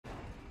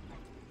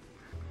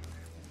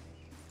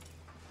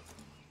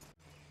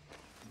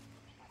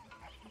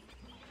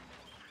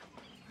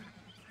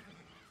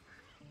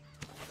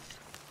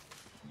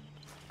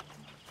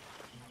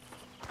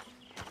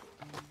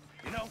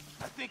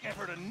think I've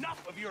heard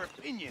enough of your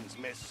opinions,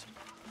 miss.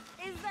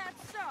 Is that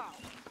so?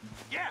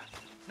 Yeah.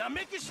 Now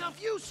make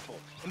yourself useful.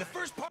 In the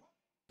first part...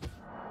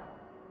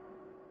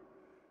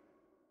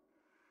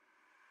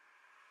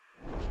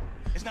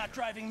 is not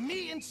driving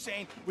me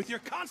insane with your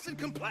constant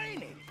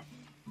complaining.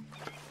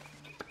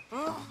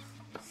 Oh,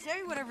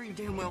 say whatever you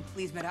damn well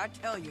please, but I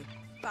tell you,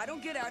 if I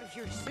don't get out of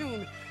here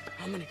soon,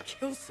 I'm gonna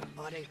kill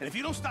somebody. And if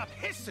you don't stop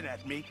hissing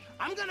at me,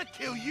 I'm gonna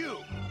kill you.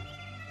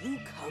 You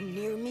come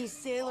near me,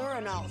 sailor,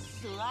 and I'll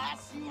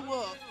slice you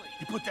up.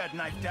 You put that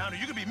knife down or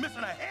you're gonna be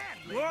missing a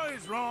hand. What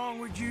is wrong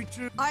with you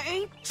two? I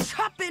ain't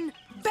chopping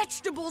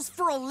vegetables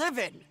for a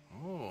living.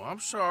 Oh, I'm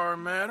sorry,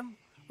 madam.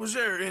 Was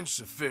there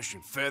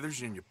insufficient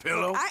feathers in your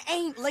pillow? I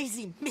ain't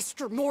lazy,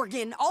 Mr.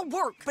 Morgan. I'll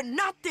work, but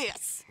not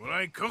this. Well,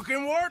 ain't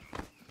cooking work?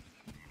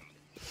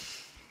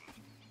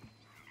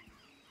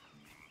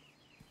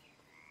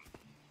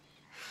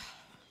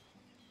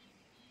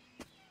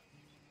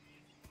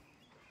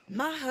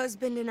 My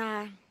husband and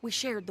I, we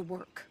shared the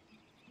work.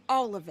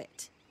 All of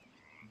it.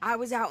 I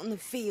was out in the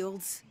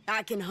fields.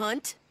 I can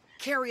hunt,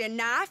 carry a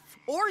knife,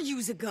 or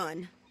use a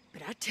gun.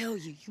 But I tell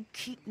you, you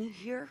keep me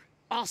here,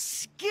 I'll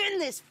skin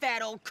this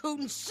fat old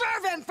coot and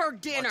serve him for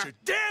dinner! Watch your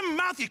damn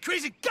mouth, you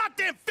crazy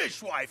goddamn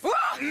fishwife!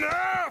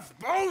 Enough,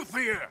 both of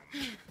you!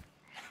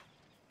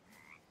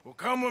 Well,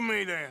 come with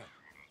me, then.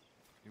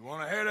 You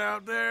want to head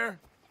out there?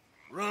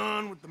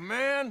 Run with the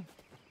men?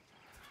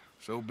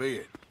 So be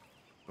it.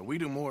 But we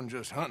do more than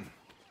just hunting.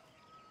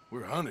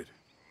 We're hunted.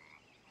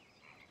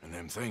 And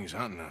them things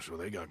hunting us, well,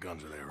 they got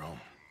guns of their own.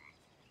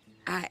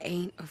 I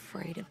ain't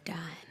afraid of dying.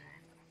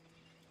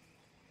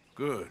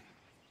 Good.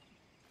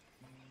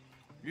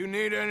 You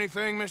need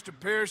anything, Mr.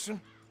 Pearson?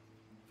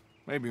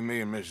 Maybe me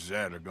and Mrs.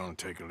 Adler are gonna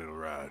take a little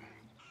ride.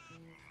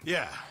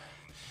 Yeah,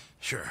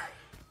 sure.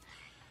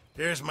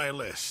 Here's my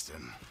list,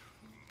 and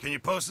can you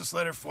post this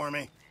letter for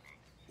me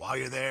while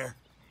you're there?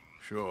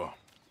 Sure.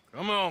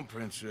 Come on,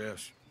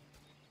 princess.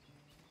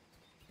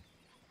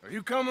 Are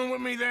you coming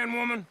with me then,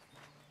 woman?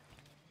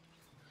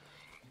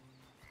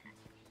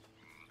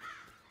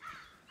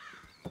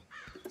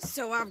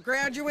 So I've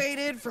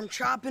graduated from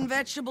chopping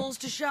vegetables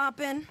to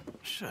shopping?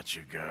 Shut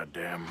your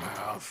goddamn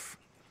mouth.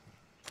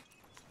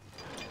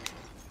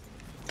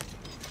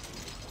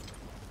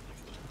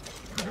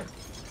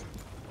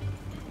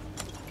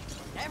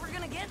 Never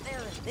gonna get there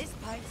at this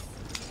pace.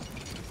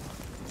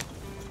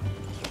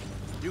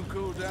 You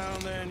cool down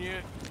then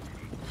yet?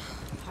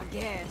 I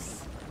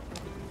guess.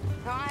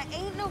 Now, I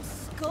ain't no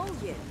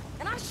scullion,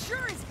 and I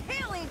sure as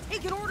hell ain't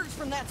taking orders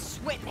from that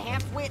sweating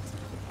half-wit.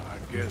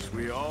 I guess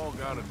we all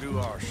gotta do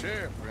our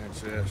share,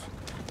 princess.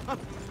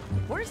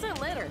 Where's that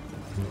letter?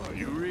 Are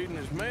you reading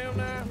his mail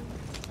now?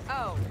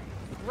 Oh,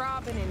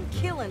 robbing and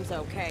killing's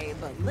okay,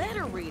 but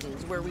letter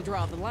reading's where we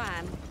draw the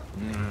line.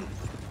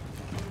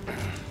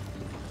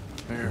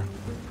 Here.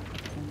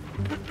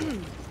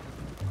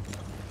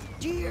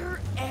 Dear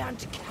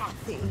Aunt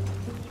Kathy,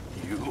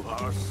 You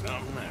are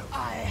something else.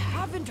 I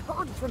haven't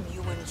heard from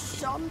you in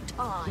some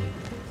time,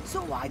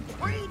 so I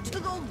pray to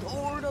the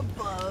Lord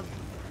above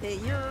that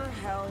your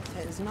health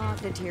has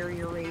not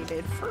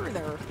deteriorated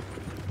further.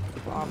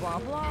 Blah, blah,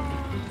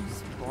 blah.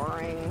 It's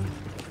boring.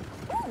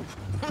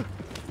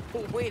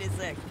 Ooh. Wait a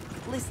sec.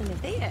 Listen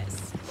to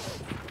this.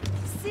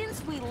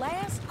 Since we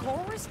last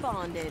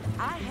corresponded,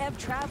 I have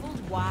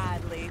traveled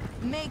widely,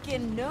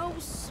 making no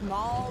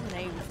small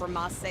name for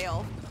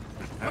myself.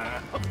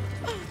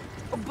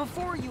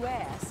 Before you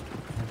ask,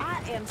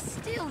 I am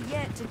still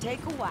yet to take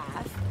a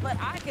wife, but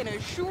I can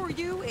assure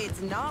you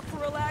it's not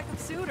for a lack of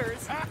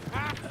suitors.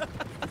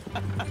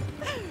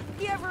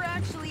 You ever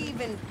actually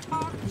even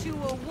talk to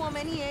a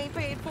woman he ain't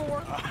paid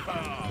for?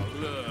 Oh,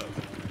 look.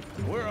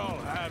 We're all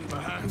hiding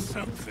behind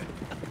something.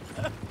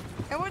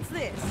 And what's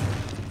this?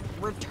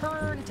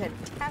 Return to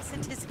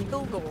Tacitus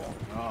Kilgore.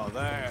 Oh,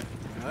 that.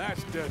 Now,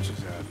 that's Dutch's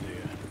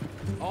idea.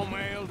 All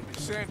mail to be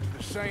sent to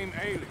the same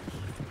alias.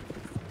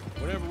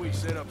 Whenever we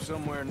set up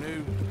somewhere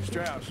new,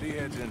 Strauss, he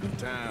heads into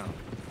town.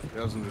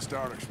 Tells them to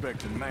start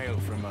expecting mail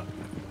from a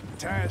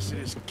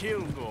Tacitus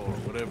Kilgore, or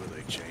whatever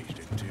they changed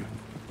it to.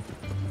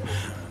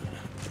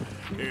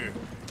 Here,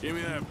 give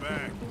me that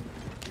bag.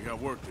 We got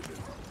work to do.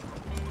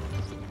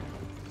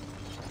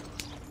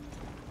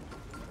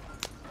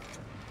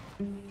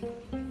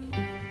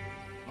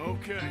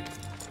 Okay,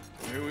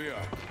 here we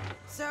are.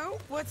 So,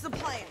 what's the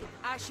plan?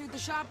 I shoot the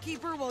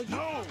shopkeeper while you...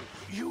 No!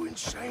 You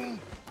insane?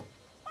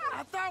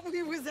 I thought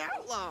we was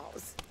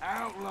outlaws.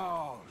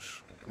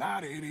 Outlaws,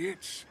 not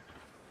idiots.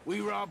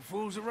 We rob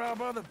fools that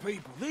rob other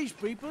people. These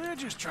people, they're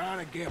just trying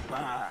to get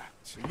by.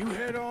 So you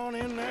head on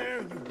in there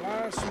and you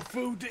buy us some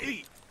food to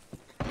eat.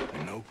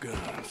 And no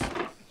guns.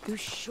 You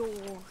sure?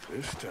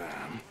 This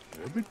time,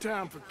 there'll be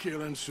time for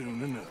killing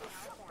soon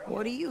enough.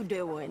 What are you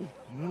doing?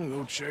 I'm gonna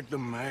go check the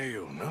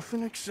mail.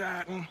 Nothing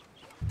exciting.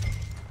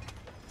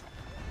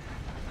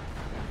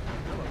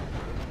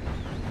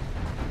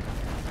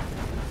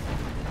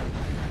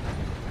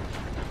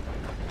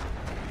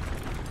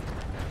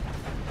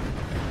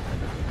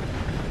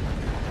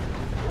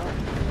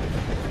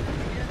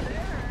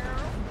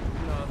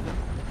 Nothing.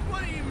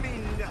 What do you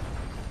mean, nothing?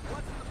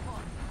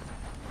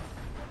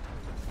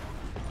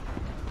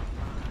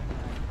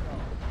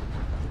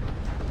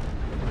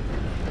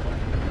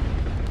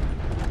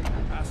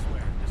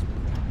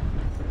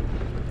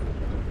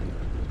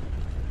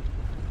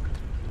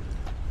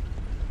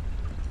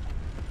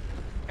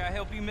 I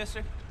help you,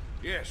 mister?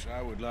 Yes,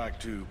 I would like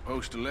to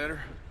post a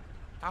letter.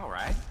 All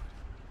right.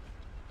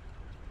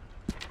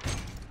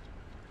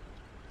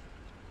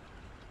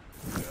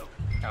 Well,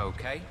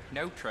 Okay,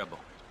 no trouble.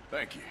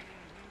 thank you.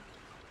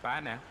 Bye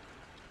now.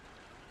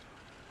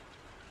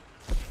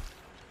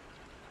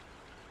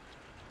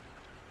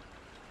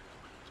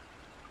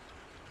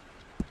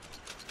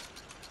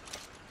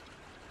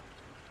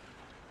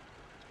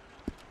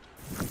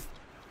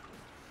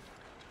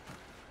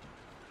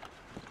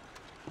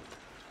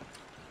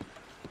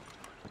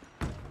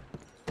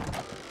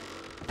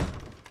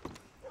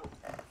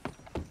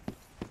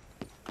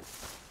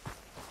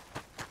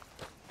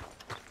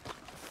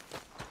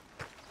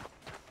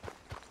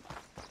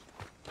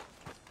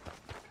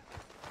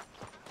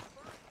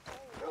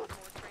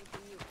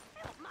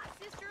 My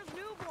sister's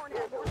newborn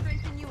had more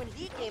strength than you, and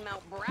he came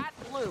out bright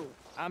blue.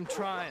 I'm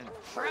trying.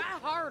 Try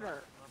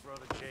harder. My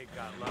brother Jake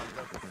got locked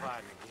up for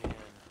fighting again.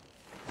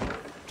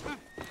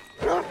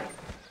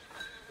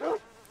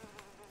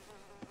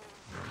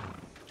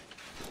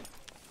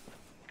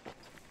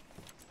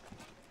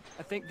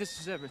 I think this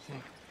is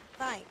everything.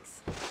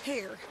 Thanks.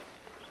 Here,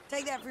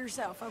 take that for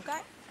yourself, okay?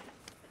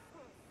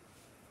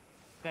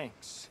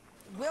 Thanks.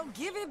 Well,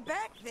 give it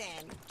back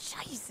then.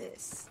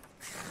 Jesus.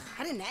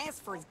 I didn't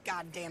ask for his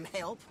goddamn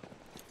help.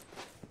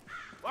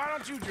 Why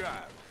don't you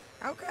drive?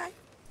 Okay.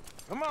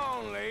 Come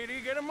on, lady,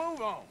 get a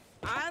move on.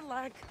 I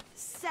like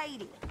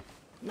Sadie,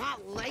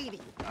 not lady.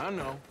 I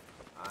know.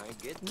 I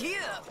ain't getting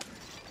Yeah.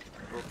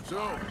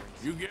 So,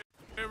 you get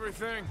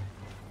everything?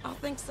 I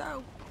think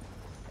so.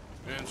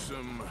 And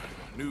some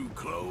new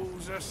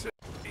clothes, I say?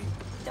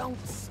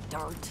 Don't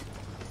start.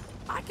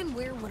 I can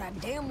wear what I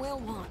damn well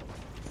want.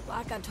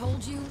 Like I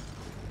told you,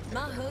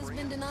 my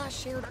husband and I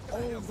shared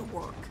all the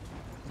work.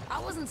 I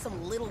wasn't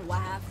some little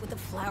wife with a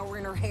flower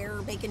in her hair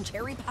baking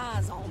cherry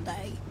pies all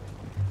day.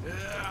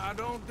 Yeah, I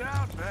don't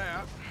doubt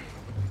that.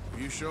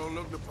 You sure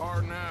look the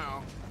part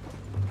now.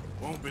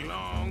 Won't be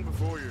long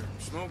before you're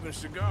smoking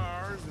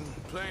cigars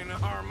and playing the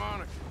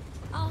harmonica.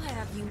 I'll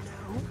have you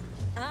know,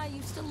 I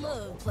used to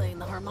love playing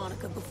the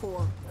harmonica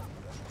before.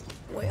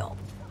 Well,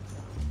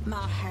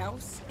 my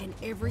house and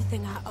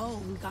everything I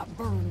owned got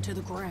burned to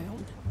the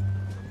ground.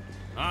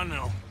 I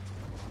know.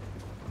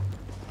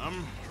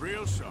 I'm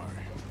real sorry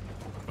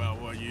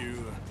about what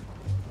you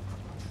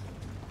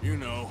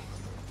know.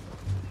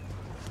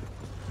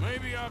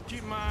 Maybe I'll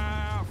keep my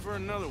eye out for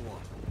another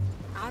one.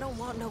 I don't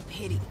want no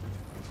pity.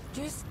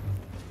 Just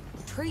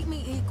treat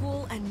me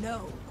equal and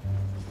know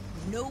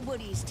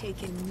nobody's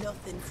taking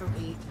nothing from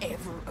me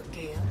ever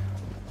again.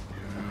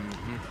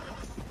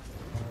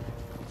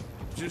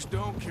 Just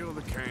don't kill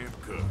the camp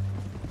cook.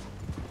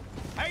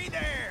 Hey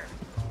there!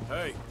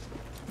 Hey,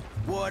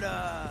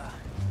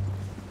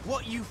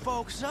 What you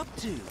folks up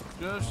to?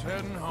 just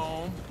heading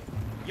home.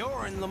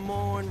 You're in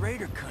Lemoyne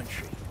Raider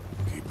country.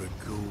 Keep it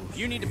cool.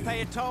 You need to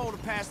pay a toll to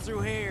pass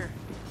through here.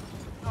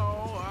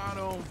 No, I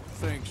don't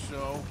think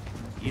so.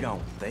 You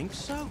don't think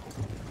so?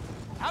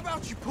 How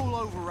about you pull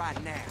over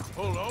right now?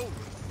 Pull over.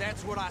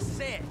 That's what I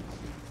said.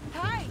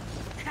 Hey,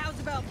 how's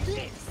about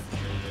this?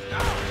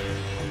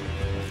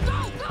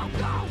 Go, go,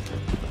 go!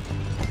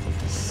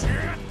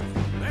 Shit!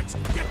 Let's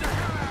get the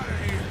hell out of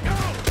here. Go!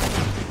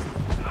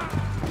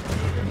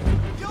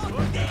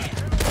 You're dead!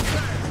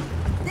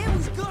 They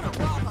was gonna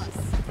rob us.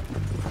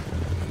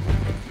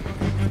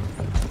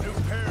 New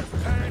pair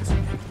of pants.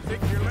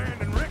 Think you're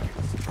landing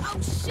Ricketts. Oh,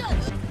 shut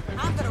up.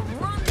 I'm gonna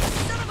run this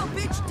son of a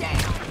bitch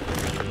down.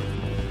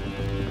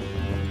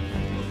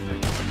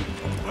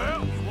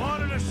 Well, you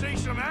wanted to see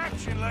some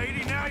action,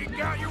 lady. Now you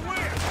got your wish.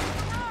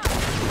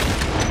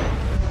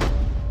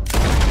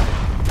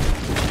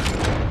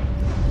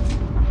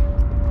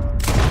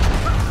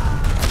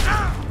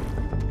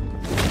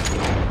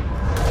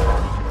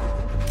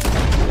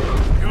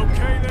 You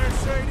okay there,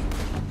 Sadie?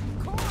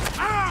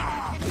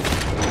 Ah!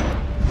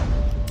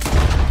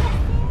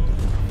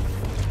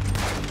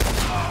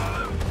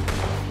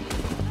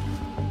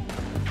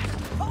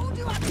 Told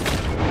you I could.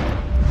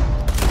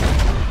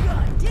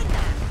 Good, didn't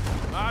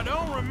I? I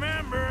don't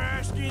remember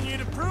asking you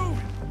to prove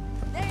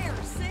it. There,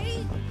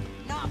 see?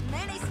 Not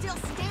many still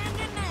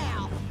standing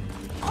now.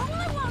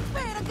 Only one's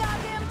paying a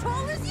goddamn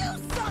toll is you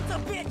sons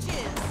of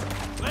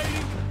bitches!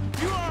 Lady,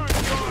 you are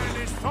enjoying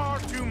this far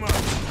too much.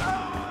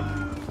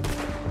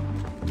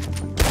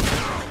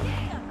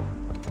 Yeah!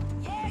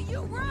 Yeah,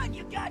 you run,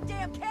 you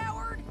goddamn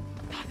coward!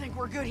 I think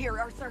we're good here,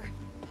 Arthur.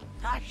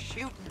 I'm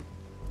shooting.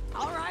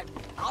 All right,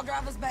 I'll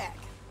drive us back.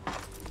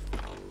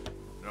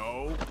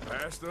 No,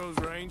 pass those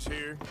reins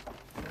here.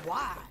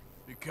 Why?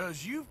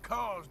 Because you've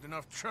caused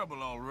enough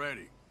trouble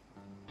already.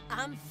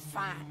 I'm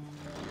fine.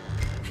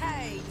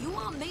 Hey, you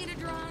want me to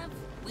drive?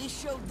 We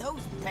showed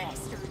those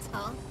bastards,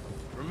 huh?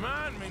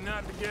 Remind me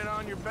not to get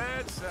on your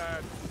bad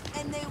side.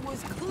 And they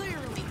was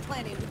clearly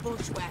planning to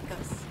bushwhack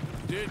us.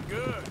 Did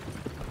good.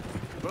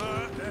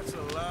 But that's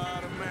a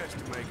lot of mess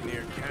to make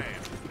near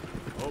camp.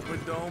 Hope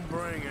it don't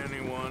bring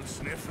anyone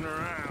sniffing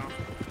around.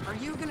 Are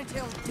you gonna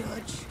tell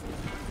Dutch?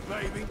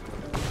 Maybe,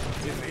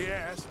 if he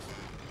asks.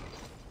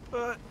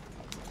 But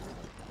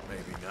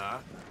maybe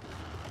not.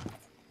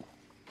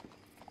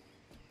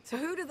 So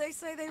who do they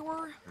say they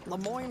were?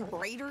 Lemoyne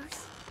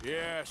Raiders?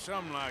 Yeah,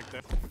 something like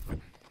that.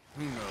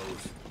 Who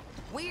knows?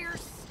 We're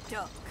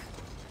stuck.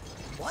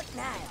 What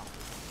now?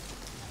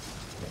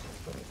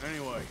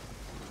 Anyway,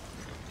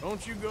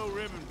 don't you go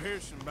ribbing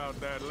Pearson about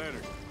that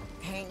letter.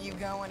 Can't you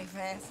go any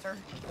faster?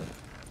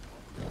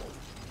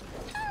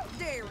 How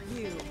dare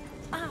you?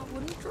 I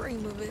wouldn't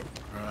dream of it.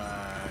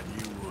 Right,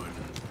 you wouldn't.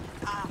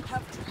 I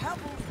have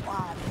traveled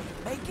wide,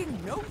 making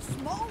no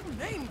small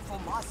name for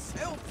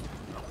myself.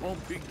 I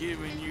won't be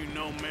giving you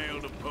no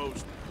mail to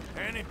post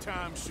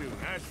anytime soon,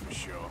 that's for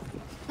sure.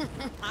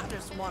 I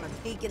just want to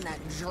peek in that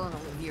journal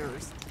of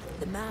yours.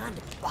 The mind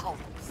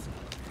boggles.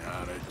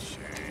 Not a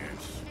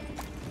chance.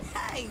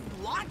 Hey,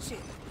 watch it.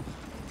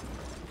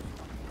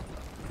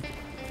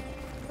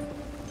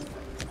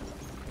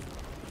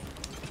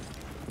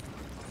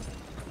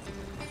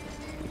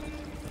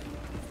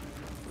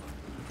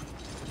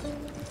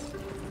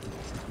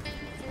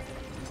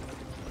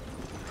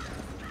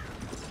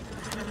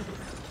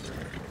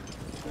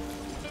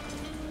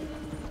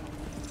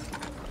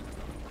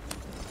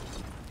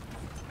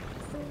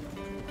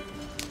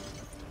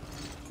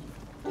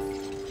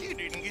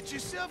 You didn't get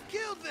yourself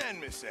killed then,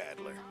 Miss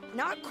Adler.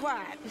 Not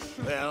quite.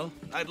 Well,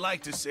 I'd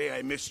like to say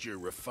I missed your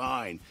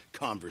refined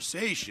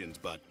conversations,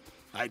 but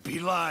I'd be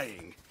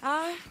lying.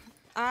 I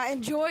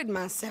enjoyed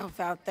myself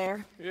out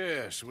there.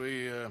 Yes,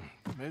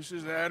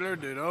 Mrs. Adler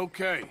did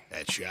okay.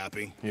 That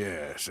shopping?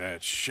 Yes,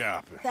 that's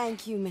shopping.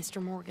 Thank you,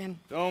 Mr. Morgan.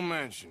 Don't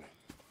mention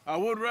it. I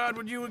would ride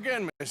with you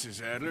again,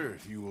 Mrs. Adler,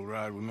 if you will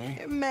ride with me.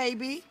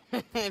 Maybe.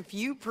 If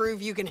you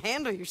prove you can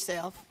handle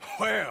yourself.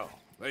 Well,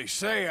 they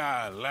say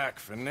I lack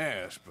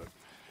finesse, but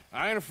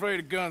I ain't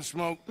afraid of gun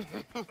smoke.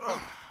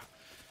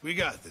 We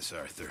got this,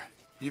 Arthur.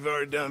 You've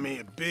already done me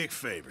a big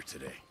favor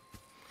today.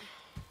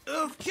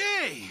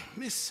 Okay,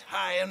 Miss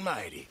High and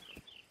Mighty.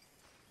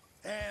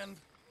 And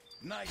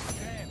nice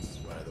pants,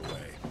 by the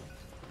way.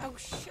 Oh,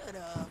 shut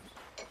up.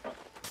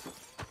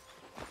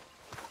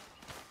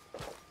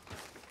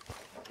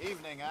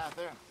 Evening,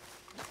 Arthur.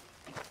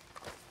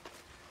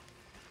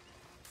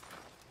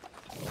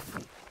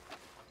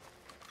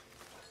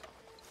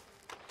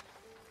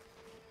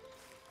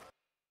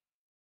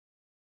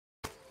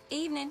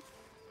 Evening.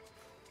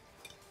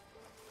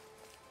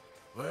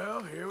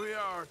 Well, here we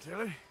are,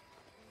 Tilly.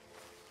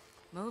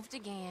 Moved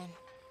again.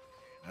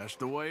 That's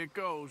the way it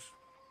goes.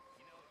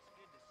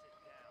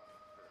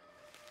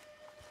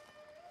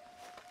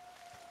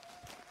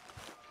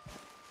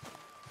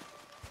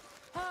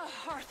 Oh,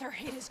 Arthur,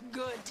 it is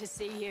good to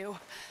see you.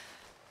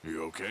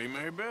 You okay,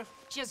 Mary Beth?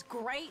 Just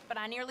great, but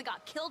I nearly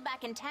got killed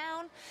back in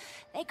town.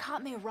 They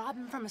caught me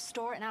robbing from a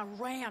store, and I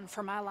ran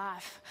for my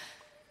life.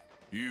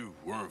 You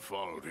weren't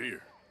followed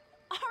here.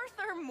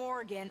 Arthur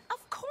Morgan,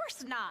 of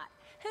course not.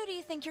 Who do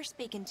you think you're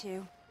speaking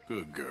to?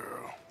 Good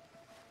girl.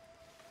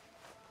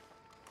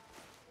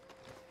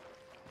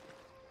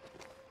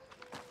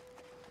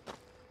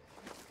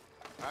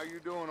 How you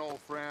doing, old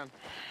friend?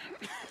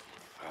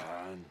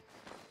 Fine.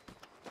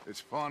 It's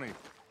funny,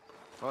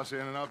 us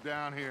ending up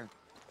down here.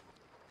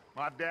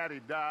 My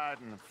daddy died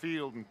in the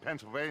field in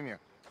Pennsylvania,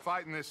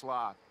 fighting this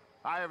lot.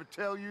 I ever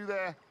tell you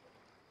that?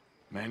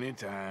 Many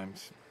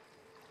times.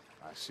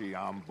 I see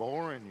I'm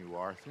boring you,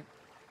 Arthur.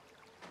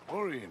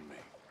 Worrying me.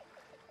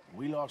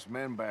 We lost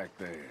men back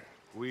there.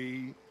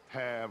 We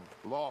have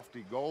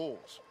lofty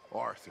goals,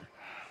 Arthur.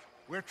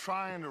 We're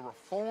trying to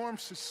reform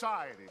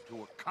society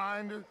to a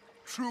kinder,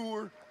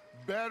 truer,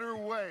 better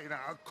way.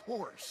 Now, of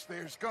course,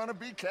 there's gonna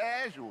be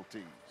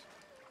casualties.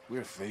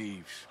 We're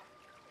thieves.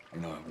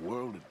 In a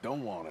world that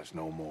don't want us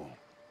no more.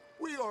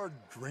 We are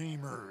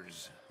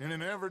dreamers in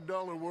an ever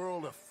duller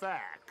world of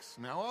facts.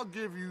 Now, I'll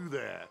give you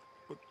that.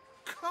 But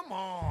come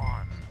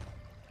on.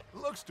 It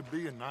looks to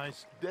be a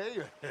nice day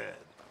ahead.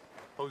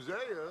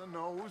 Hosea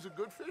knows a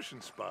good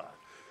fishing spot.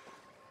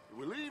 If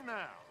we leave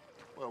now,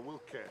 well,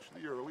 we'll catch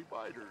the early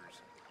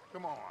biters.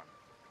 Come on.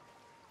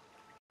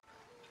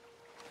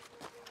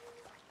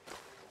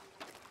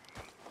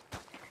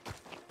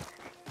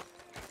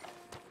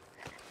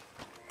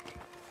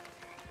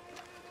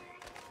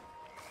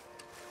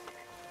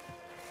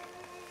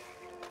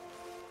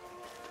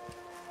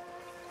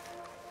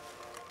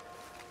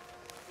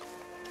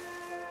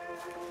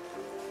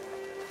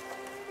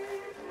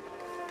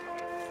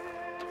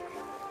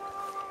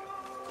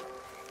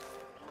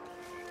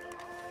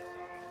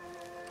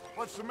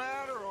 What's the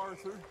matter,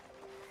 Arthur?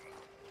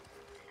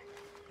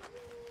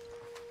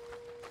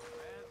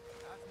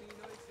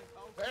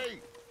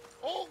 Hey,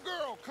 old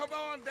girl, come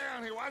on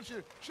down here. Why don't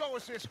you show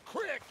us this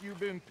creek you've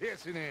been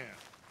pissing in?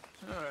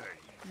 Hey,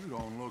 you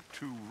don't look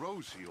too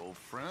rosy, old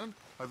friend.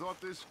 I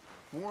thought this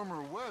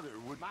warmer weather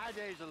would... My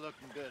days are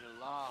looking good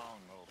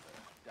along over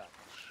Dutch.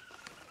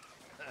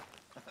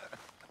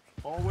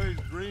 Always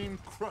dream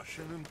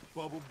crushing and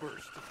bubble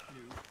bursting,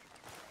 you.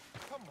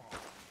 Come on,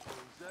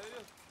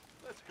 Hosea.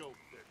 Let's go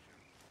fishing.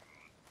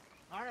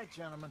 All right,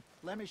 gentlemen,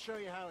 let me show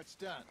you how it's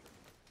done.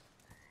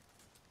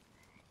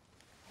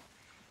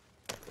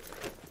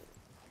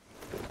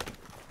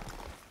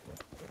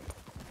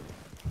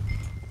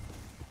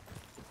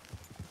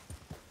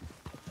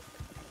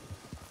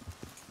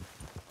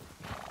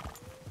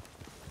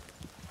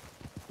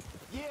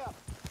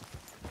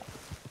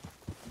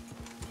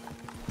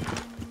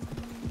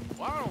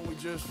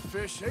 just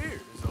fish here?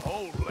 There's a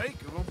whole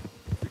lake of them.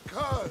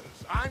 Because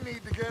I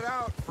need to get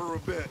out for a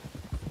bit.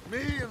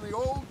 Me and the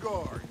old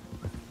guard.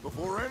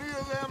 Before any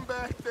of them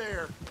back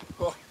there,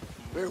 oh,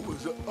 there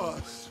was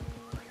us.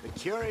 The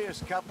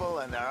curious couple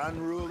and their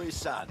unruly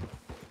son.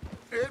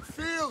 It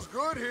feels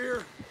good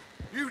here.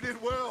 You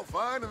did well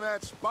finding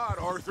that spot,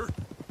 Arthur.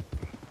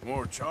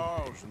 More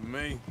Charles than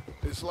me.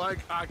 It's like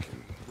I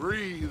can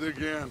breathe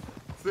again,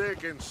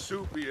 thick and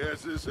soupy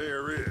as this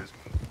air is.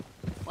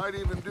 Might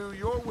even do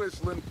your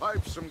whistling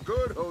pipes some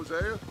good,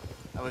 Hosea.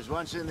 I was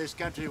once in this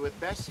country with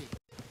Bessie.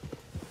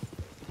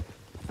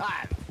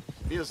 Hi.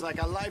 Feels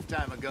like a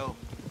lifetime ago.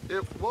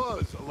 It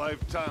was a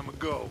lifetime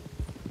ago.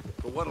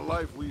 But what a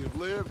life we have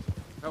lived.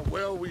 How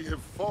well we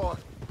have fought.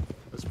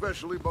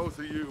 Especially both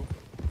of you.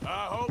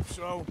 I hope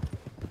so.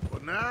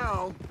 But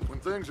now, when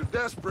things are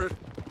desperate,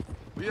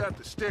 we have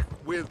to stick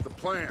with the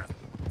plan.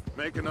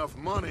 Make enough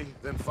money,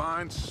 then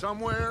find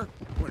somewhere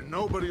where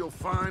nobody will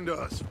find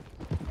us.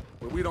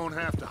 Where we don't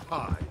have to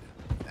hide.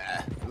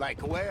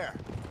 Like where?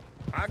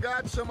 I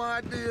got some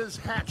ideas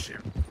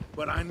hatching,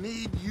 but I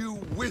need you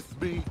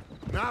with me,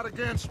 not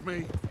against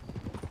me.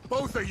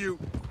 Both of you.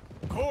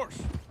 Of course.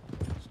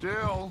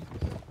 Still,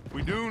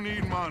 we do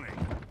need money.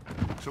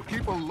 So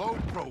keep a low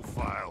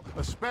profile,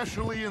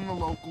 especially in the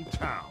local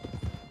town.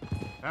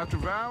 After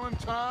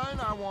Valentine,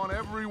 I want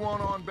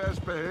everyone on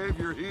best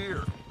behavior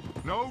here.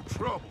 No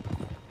trouble.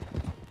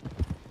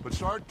 But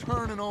start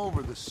turning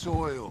over the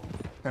soil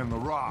and the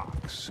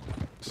rocks.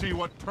 See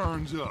what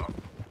turns up.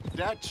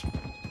 Dutch,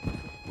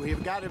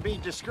 we've got to be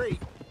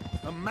discreet.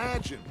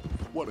 Imagine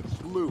what a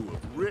slew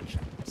of rich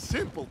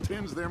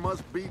simpletons there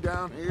must be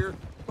down here.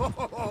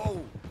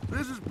 Oh,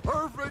 this is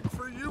perfect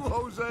for you,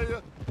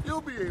 Hosea.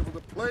 You'll be able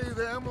to play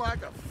them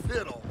like a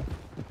fiddle.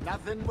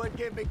 Nothing would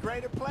give me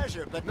greater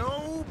pleasure, but...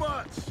 No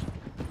buts.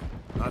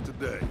 Not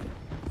today.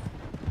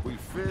 We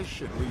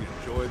fish and we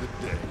enjoy the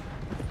day.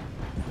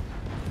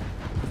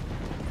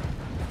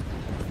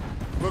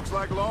 Looks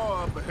like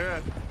law up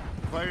ahead.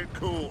 Play it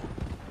cool.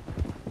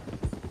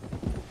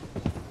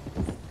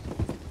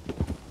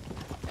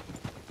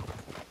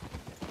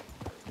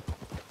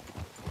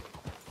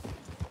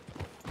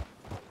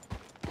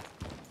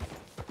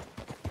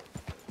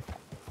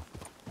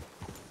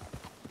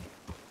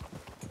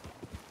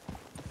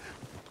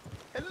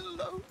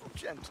 Hello,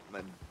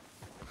 gentlemen.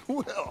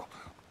 Well,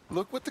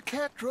 look what the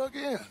cat drug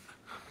in.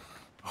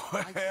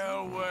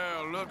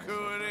 Well, look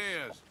who it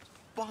is.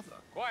 Bother.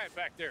 Quiet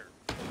back there.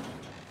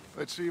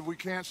 Let's see if we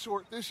can't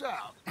sort this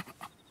out.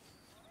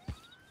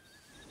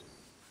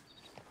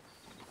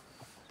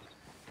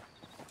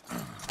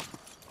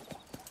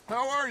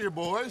 How are you,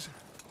 boys?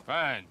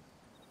 Fine.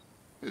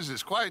 This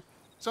is quite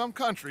some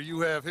country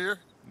you have here.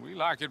 We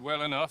like it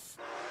well enough.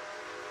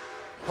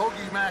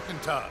 Hoagie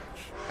McIntosh,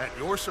 at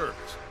your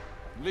service.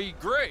 Lee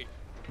Gray.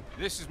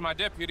 This is my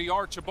deputy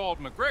Archibald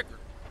McGregor.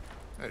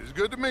 It's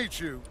good to meet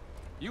you.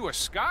 You a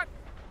Scot?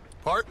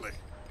 Partly.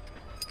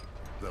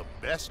 The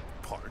best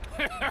part.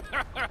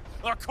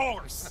 Of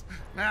course.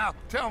 Now,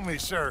 tell me,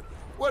 sir,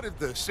 what did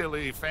the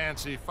silly,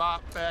 fancy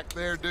fop back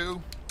there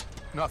do?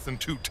 Nothing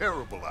too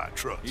terrible, I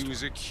trust. He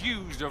was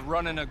accused of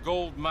running a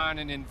gold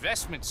mining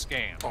investment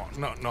scam. Oh,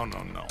 no.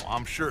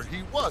 I'm sure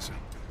he wasn't.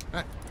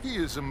 He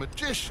is a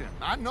magician.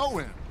 I know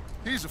him.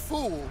 He's a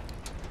fool,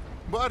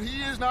 but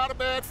he is not a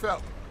bad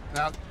fellow.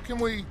 Now, can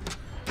we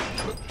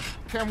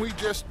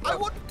just... I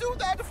wouldn't do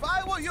that if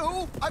I were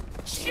you.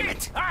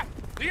 Shit!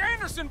 The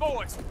Anderson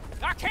boys!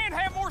 I can't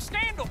have more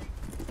scandal!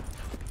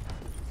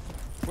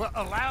 Well,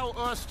 allow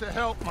us to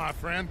help, my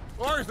friend.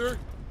 Arthur,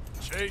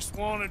 Chase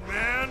wanted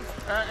man.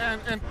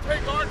 and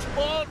take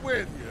Archibald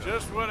with you.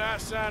 Just what I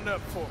signed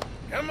up for.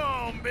 Come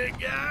on, big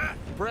guy.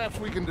 Perhaps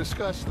we can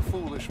discuss the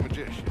foolish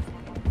magician.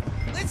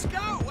 Let's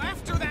go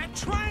after that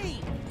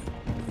train.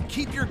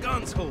 Keep your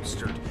guns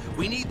holstered.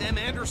 We need them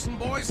Anderson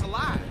boys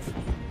alive.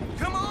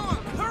 Come on,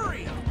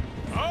 hurry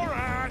up. All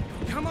right.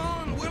 Come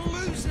on, we're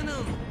losing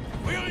them.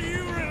 Will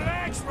you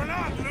relax? We're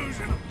not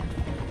losing them.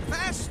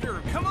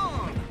 Faster, come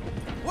on.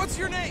 What's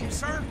your name,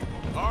 sir?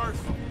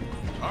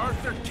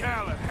 Arthur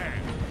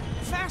Callahan.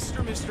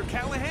 Faster, Mr.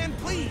 Callahan,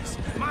 please.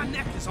 My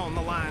neck is on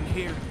the line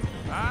here.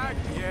 I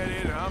get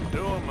it. I'm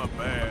doing my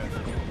best.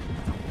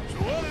 So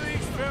what are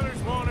these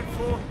fellas wanted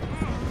for?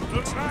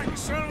 Looks like the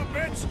son of a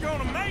bitch is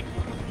gonna make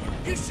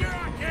it. You sure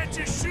I can't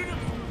just shoot him?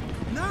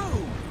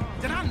 No.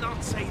 Did I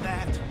not say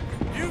that?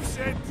 You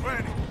said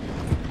plenty.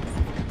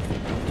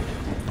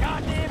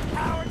 Goddamn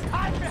cowards,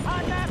 hide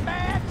behind that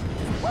badge!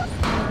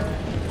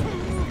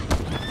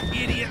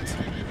 Idiot.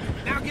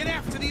 Now get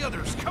after the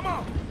others. Come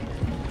on.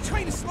 The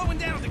train is slowing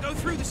down to go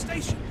through the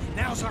station.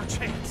 Now's our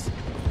chance.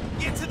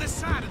 Get to the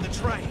side of the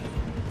train.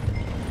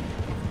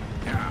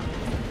 Yeah.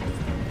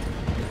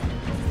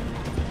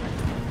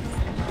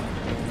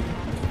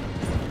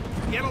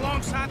 Get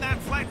alongside that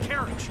flat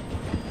carriage.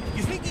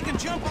 You think you can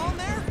jump on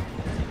there?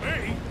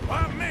 Me?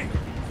 Why me?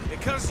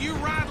 Because you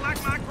ride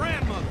like my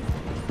grandmother.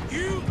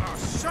 You are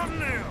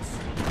something else.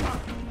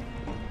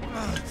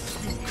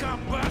 You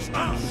can't bust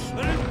us.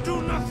 Let him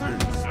do nothing.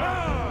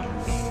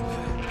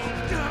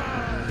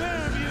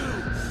 Damn you.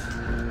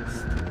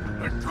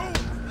 Let go!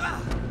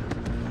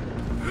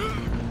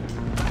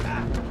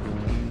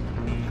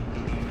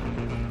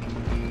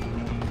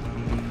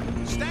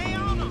 Stay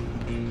on them!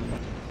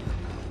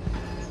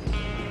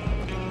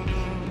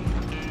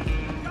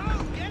 Go!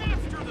 Get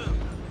after them!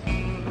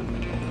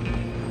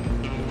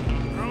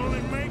 You're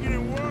only making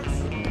it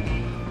worse.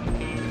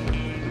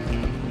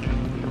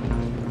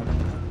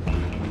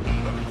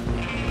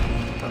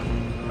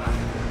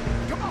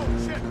 Come on,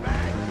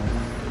 shitbag!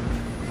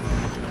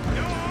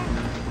 Go on!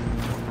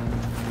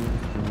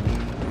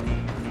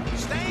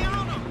 Stay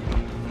on them!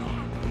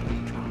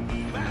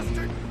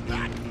 Bastard!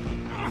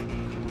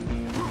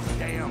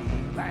 Damn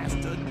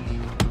bastard.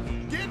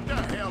 Get the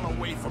hell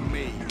away from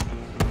me!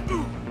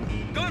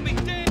 Gonna be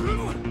dead! You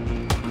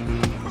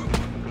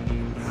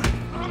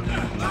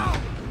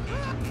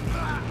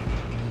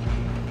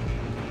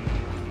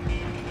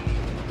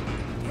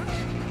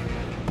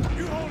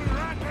hold it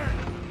right there.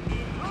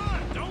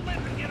 Don't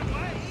let them get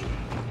away!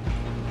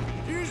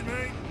 Excuse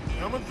me.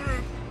 Coming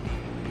through.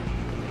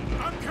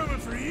 I'm coming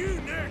for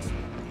you next.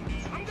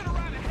 I'm gonna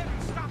ride ahead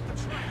and stop the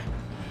train!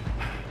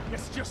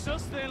 It's just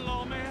us then,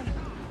 lawman.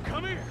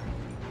 Come here.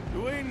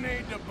 Do we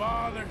need to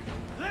bother?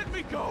 Let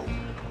me go.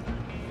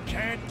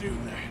 Can't do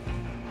that.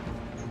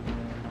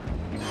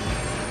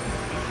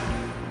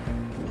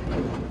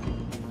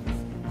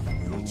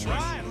 You'll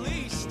try at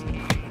least!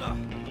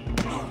 Don't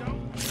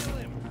kill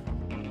him!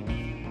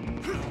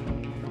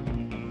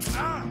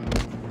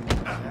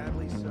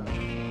 Sadly so. I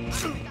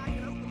think I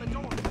can open the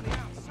door from the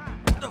outside.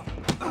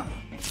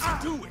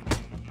 Do it!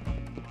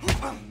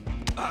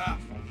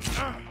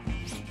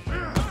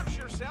 Watch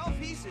yourself,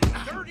 he's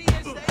as dirty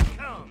as they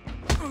come.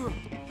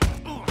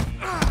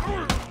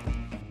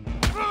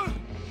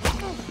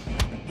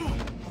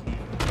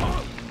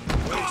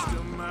 Waste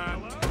of my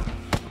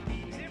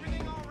time. Is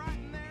everything all right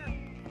in there?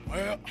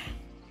 Well,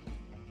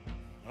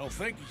 I don't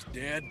think he's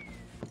dead.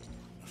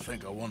 I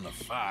think I won the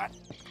fight.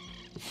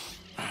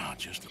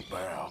 Just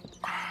about.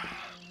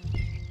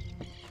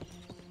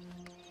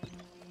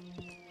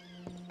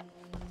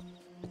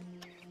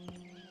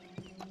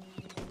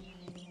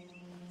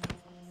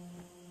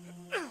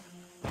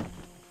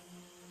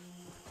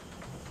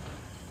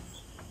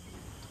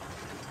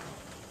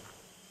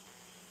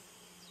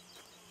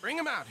 Bring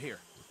him out here.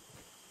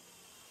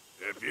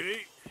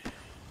 Deputy,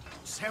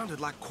 Sounded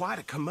like quite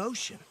a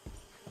commotion.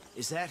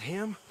 Is that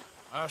him?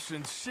 I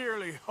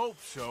sincerely hope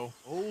so.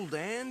 Old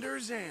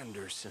Anders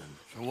Anderson.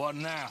 So what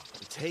now?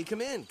 Take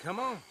him in, come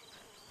on.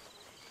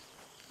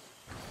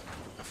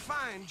 A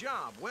fine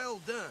job, well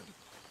done.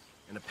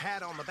 And a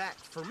pat on the back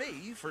for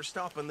me for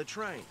stopping the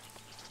train.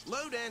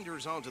 Load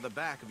Anders onto the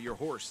back of your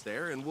horse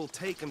there, and we'll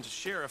take him to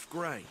Sheriff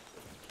Gray.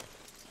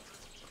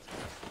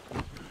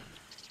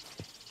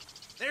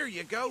 There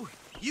you go.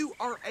 You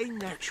are a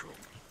natural.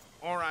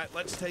 All right,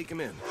 let's take him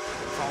in.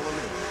 Follow me.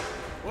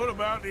 What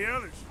about the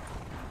others?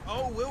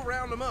 Oh, we'll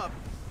round them up.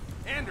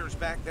 Anders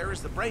back there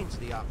is the brains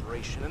of the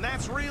operation, and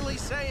that's really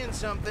saying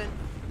something.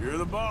 You're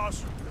the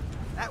boss.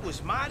 That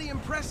was mighty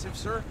impressive,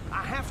 sir.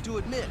 I have to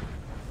admit.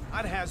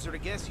 I'd hazard a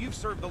guess you've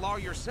served the law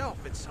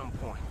yourself at some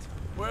point.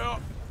 Well,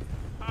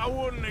 I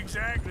wouldn't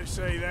exactly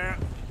say that.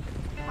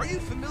 Are you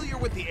familiar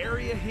with the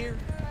area here?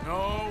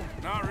 No,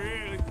 not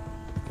really.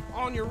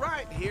 On your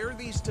right here,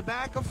 these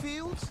tobacco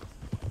fields?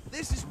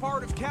 This is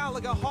part of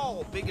Caliga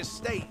Hall, big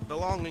estate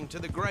belonging to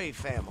the Gray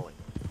family.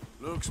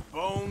 Looks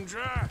bone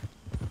dry.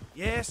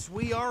 Yes,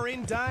 we are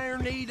in dire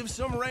need of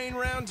some rain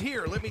round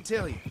here, let me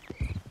tell you.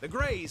 The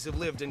Grays have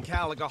lived in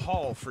Caliga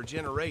Hall for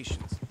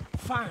generations.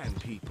 Fine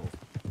people.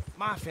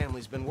 My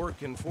family's been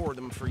working for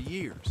them for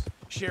years.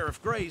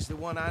 Sheriff Gray's the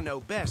one I know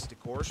best, of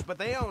course, but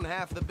they own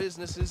half the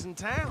businesses in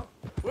town.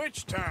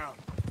 Which town?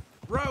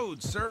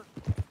 Rhodes, sir.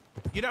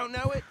 You don't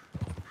know it?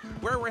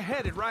 Where we're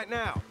headed right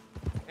now.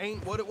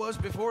 Ain't what it was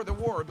before the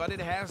war, but it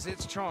has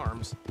its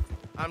charms.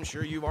 I'm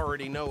sure you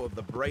already know of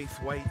the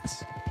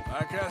Braithwaites.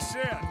 Like I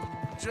said,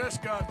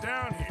 just got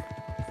down here.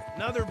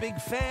 Another big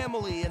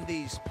family in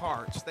these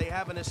parts. They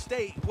have an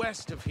estate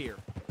west of here.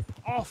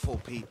 Awful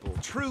people,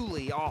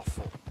 truly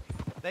awful.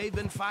 They've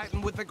been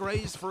fighting with the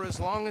Grays for as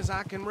long as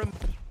I can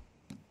remember.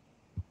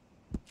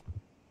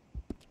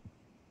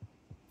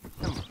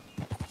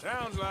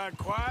 Sounds like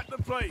quite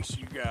the place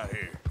you got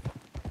here.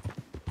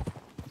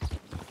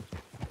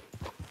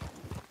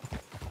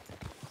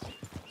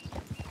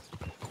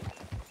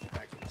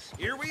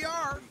 Here we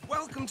are.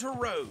 Welcome to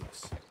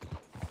Rhodes.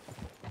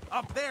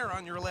 Up there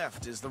on your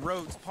left is the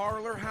Rhodes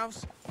Parlor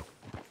House.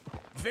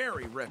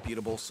 Very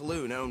reputable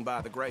saloon owned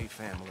by the Gray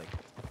family.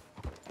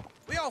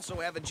 We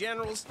also have a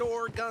general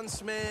store,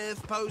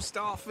 gunsmith, post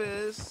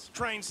office,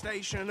 train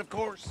station, of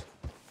course.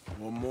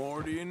 What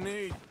more do you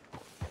need?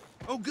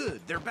 Oh,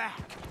 good, they're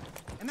back.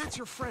 And that's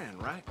your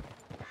friend, right?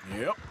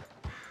 Yep.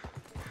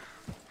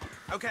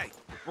 Okay,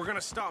 we're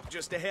gonna stop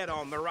just ahead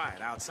on the right,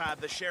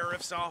 outside the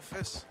sheriff's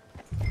office.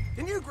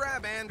 Can you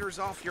grab Anders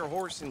off your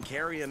horse and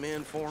carry him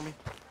in for me?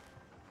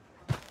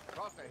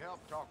 Thought they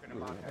helped talking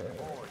about that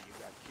boy you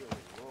got killed in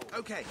the road.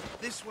 Okay,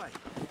 this way.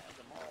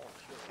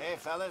 Hey,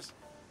 fellas.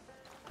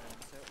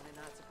 I'm certainly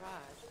not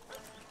surprised.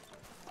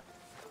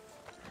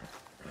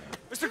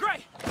 Mr.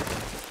 Gray!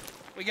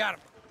 We got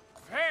him.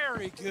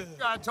 Very good.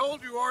 I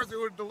told you Arthur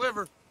would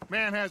deliver.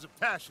 Man has a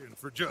passion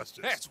for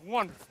justice. That's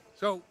wonderful.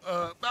 So,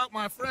 about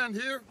my friend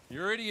here?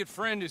 Your idiot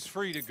friend is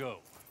free to go.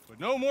 But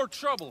no more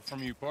trouble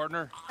from you,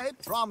 partner. I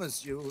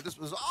promise you, this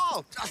was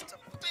all just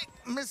a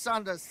big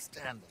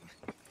misunderstanding.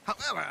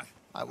 However,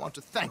 I want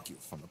to thank you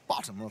from the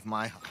bottom of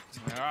my heart.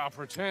 I'll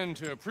pretend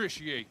to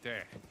appreciate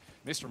that.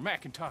 Mr.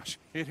 McIntosh,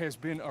 it has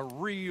been a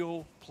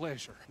real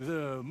pleasure.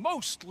 The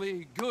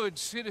mostly good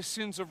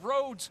citizens of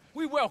Rhodes,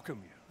 we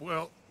welcome you.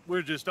 Well,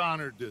 we're just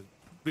honored to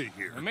be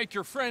here. And make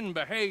your friend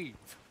behave.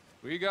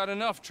 We got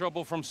enough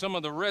trouble from some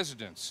of the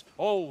residents,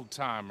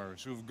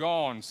 old-timers who've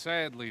gone,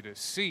 sadly, to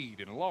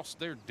seed and lost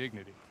their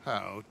dignity.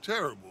 How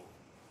terrible.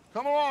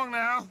 Come along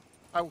now.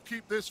 I will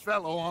keep this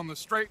fellow on the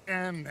straight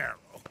and narrow.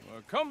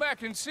 Come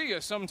back and see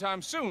us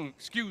sometime soon.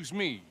 Excuse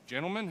me,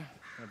 gentlemen.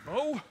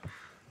 Bo,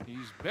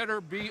 these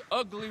better be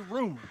ugly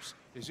rumors.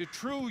 Is it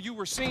true you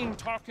were seen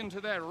talking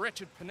to that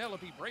wretched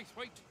Penelope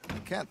Braithwaite? I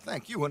can't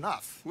thank you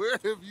enough. Where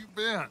have you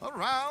been?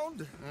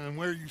 Around. And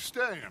where are you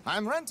staying?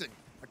 I'm renting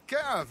a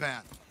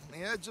caravan on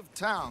the edge of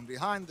town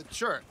behind the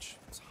church.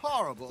 It's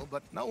horrible,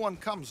 but no one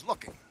comes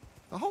looking.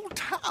 The whole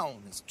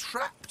town is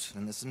trapped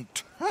in this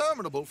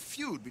interminable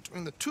feud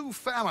between the two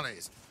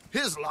families.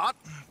 His lot,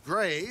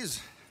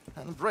 Gray's,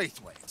 and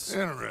Braithwaite's.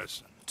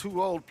 Interesting.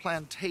 Two old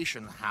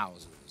plantation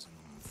houses,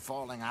 and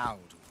falling out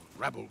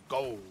over rebel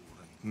gold,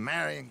 and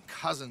marrying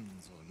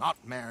cousins or not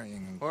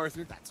marrying.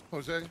 Arthur,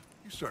 Jose,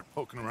 you start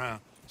poking around.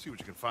 See what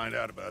you can find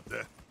out about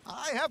that.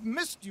 I have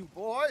missed you,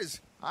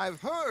 boys.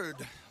 I've heard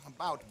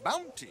about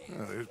bounty.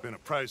 Well, there's been a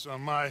price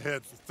on my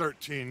head for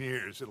 13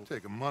 years. It'll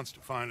take a month to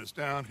find us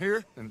down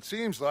here, and it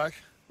seems like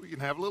we can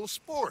have a little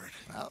sport.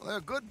 Well, they're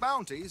good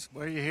bounties.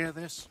 Where you hear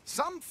this?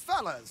 Some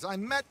fellas I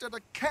met at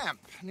a camp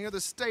near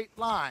the state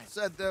line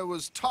said there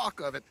was talk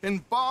of it in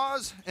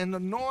bars in the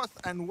north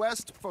and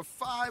west for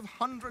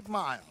 500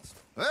 miles.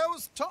 There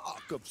was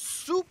talk of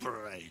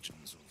super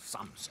agents of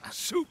some sort.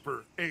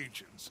 Super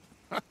agents?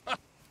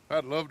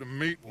 I'd love to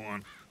meet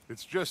one.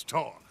 It's just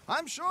talk.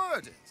 I'm sure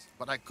it is,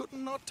 but I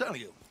couldn't not tell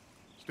you.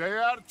 Stay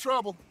out of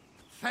trouble.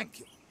 Thank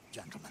you,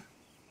 gentlemen.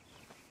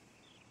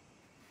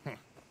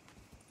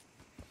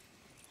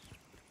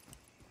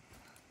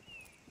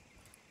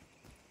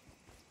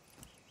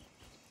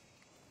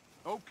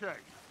 Okay,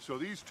 so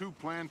these two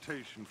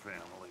plantation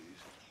families.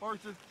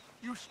 Arthur,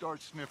 you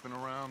start sniffing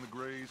around the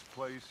Gray's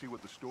place, see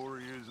what the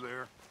story is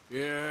there.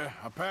 Yeah,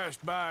 I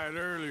passed by it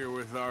earlier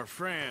with our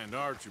friend,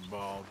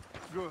 Archibald.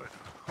 Good.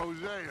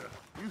 Hosea,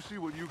 you see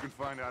what you can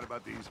find out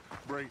about these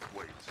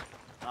Braithwaites.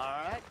 All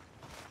right.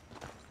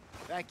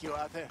 Thank you,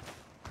 Arthur.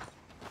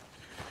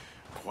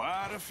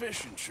 Quite a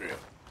fishing trip.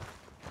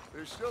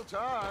 There's still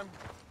time.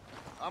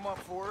 I'm up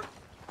for it.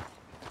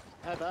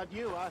 How about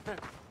you, Arthur?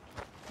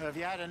 Or have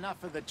you had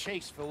enough of the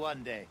chase for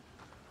one day?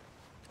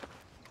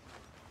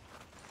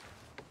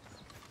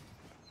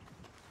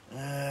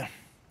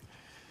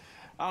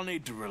 I'll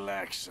need to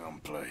relax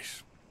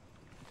someplace.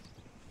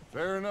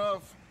 Fair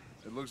enough.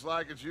 It looks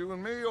like it's you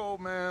and me,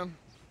 old man.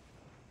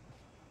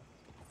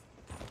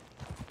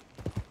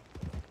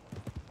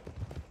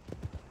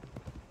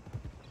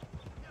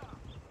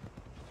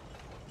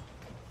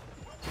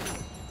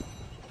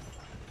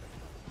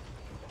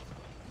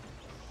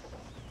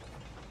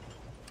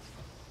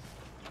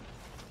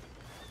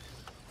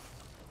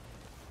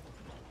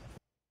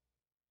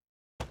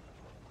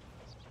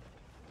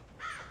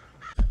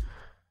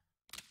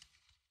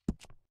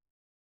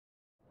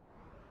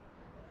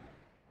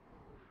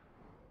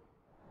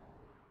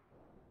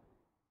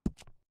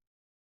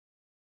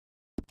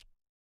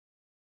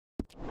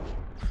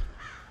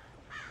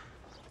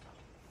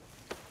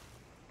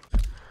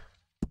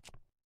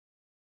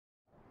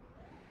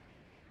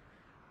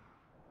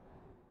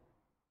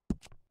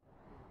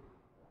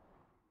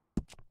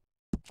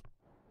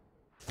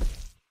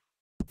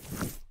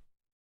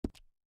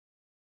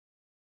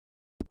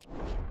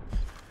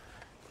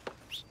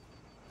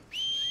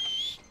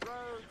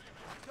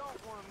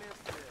 Don't want to miss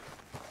this.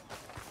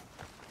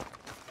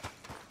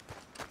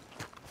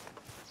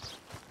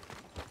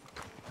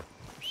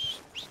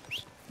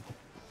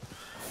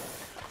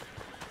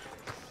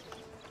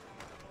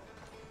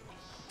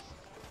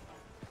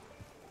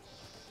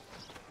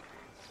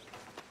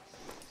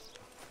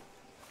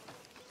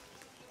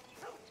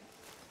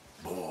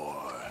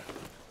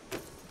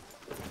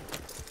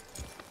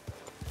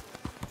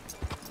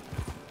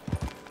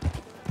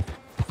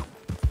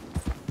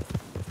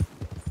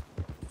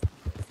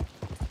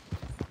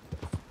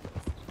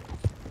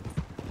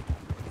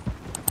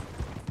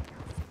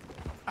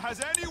 Has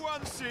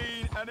anyone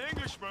seen an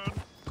Englishman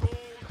called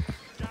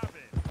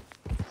Gavin?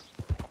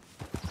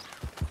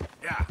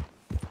 Yeah.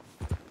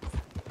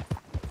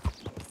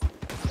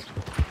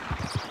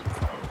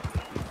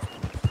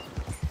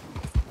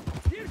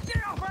 You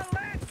get off our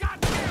land,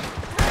 goddamn!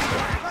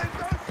 Get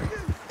back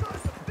here and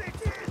face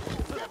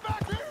the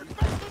night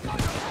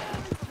of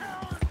you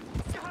coward!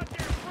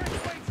 Goddamn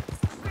Braithwaite's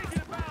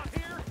sneaking about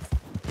here!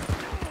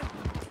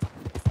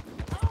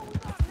 How are we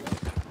not here?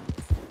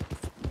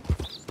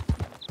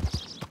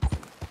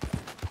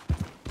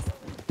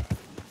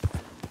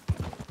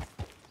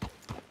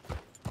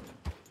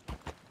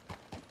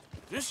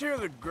 This here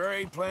the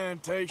Gray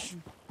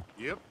plantation?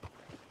 Yep.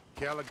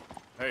 Cali...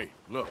 Hey,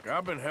 look,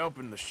 I've been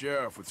helping the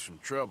sheriff with some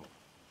trouble.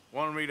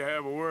 Wanted me to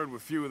have a word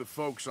with a few of the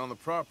folks on the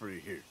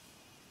property here.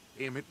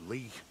 Damn it,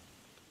 Lee.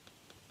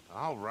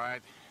 All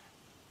right.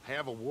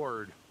 Have a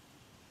word.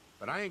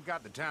 But I ain't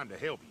got the time to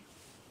help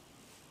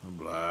you.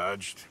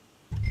 Obliged.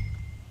 You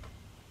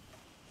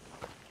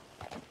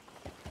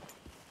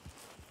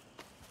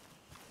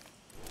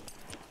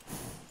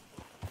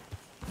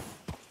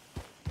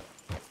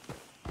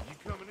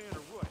coming in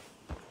or what?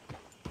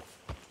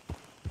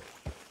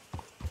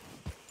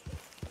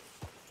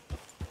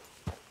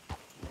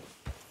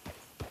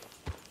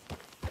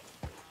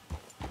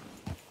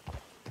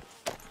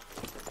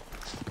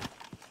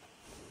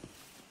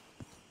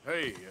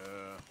 Hey,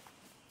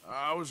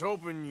 I was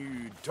hoping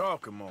you'd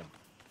talk a moment.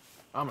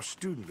 I'm a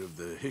student of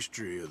the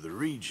history of the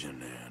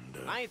region,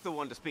 and, I ain't the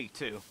one to speak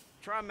to.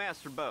 Try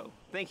Master Bo.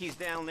 Think he's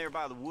down there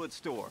by the wood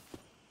store.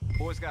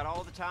 Boy's got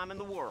all the time in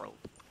the world.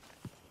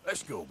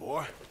 Let's go,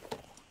 boy.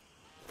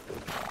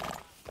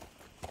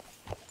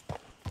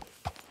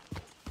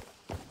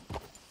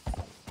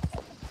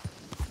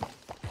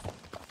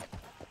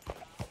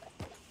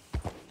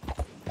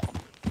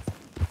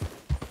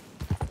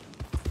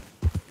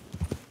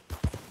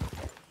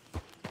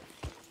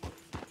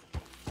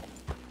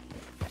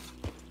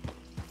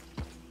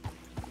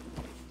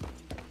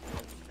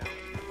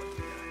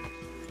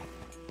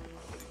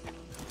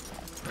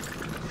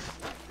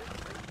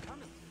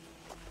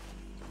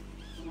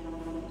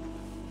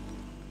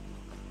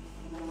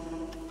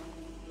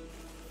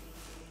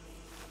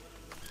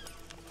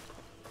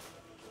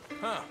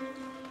 Huh.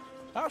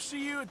 I'll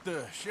see you at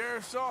the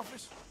sheriff's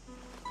office.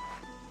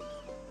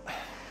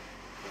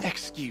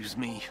 Excuse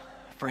me,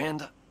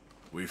 friend.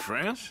 We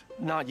friends?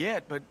 Not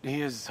yet, but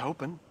he is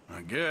hoping.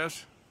 I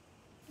guess.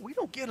 We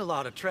don't get a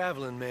lot of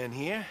traveling men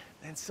here,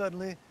 and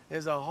suddenly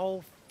there's a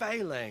whole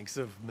phalanx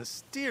of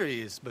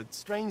mysterious but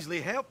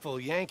strangely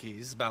helpful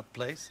Yankees about the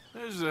place.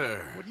 Is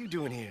there? What are you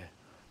doing here?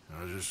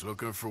 I was just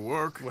looking for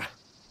work. Well,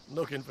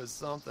 looking for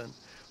something.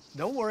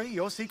 Don't worry,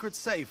 your secret's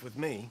safe with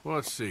me.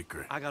 What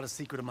secret? I got a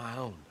secret of my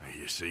own. Are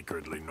you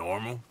secretly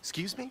normal?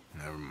 Excuse me?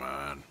 Never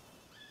mind.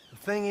 The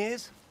thing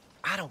is,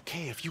 I don't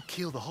care if you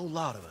kill the whole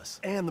lot of us,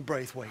 and the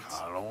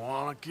Braithwaites. I don't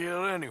want to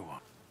kill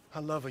anyone. I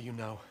love her, you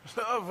know.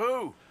 Love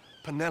who?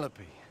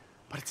 Penelope.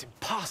 But it's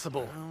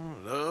impossible.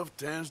 Well, love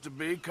tends to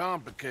be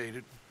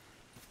complicated.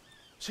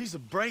 She's a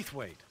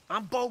Braithwaite.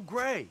 I'm Bo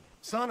Gray,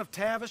 son of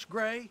Tavish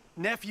Gray,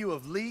 nephew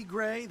of Lee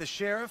Gray, the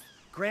sheriff,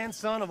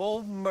 grandson of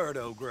old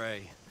Murdo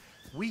Gray.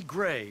 We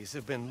Grays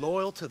have been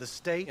loyal to the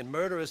state and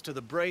murderous to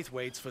the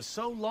Braithwaites for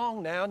so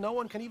long now, no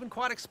one can even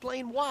quite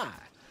explain why.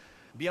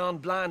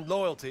 Beyond blind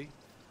loyalty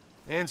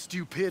and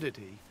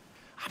stupidity,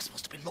 I'm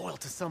supposed to be loyal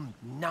to some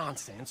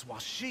nonsense while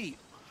she's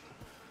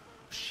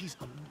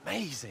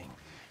amazing.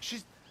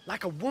 She's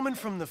like a woman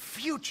from the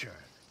future.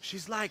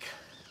 She's like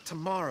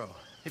tomorrow,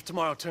 if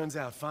tomorrow turns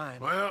out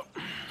fine. Well,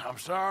 I'm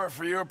sorry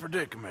for your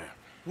predicament.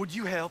 Would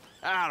you help?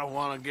 I don't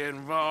want to get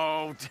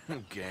involved.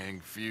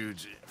 Gang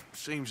feuds.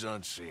 Seems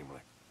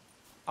unseemly.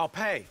 I'll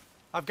pay.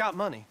 I've got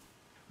money.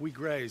 We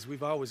Grays,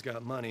 we've always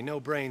got money. No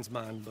brains,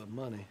 mind, but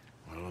money.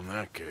 Well, in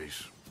that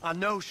case... I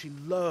know she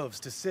loves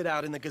to sit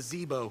out in the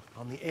gazebo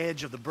on the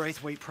edge of the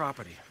Braithwaite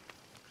property.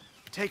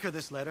 Take her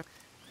this letter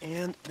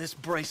and this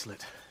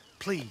bracelet,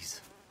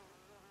 please.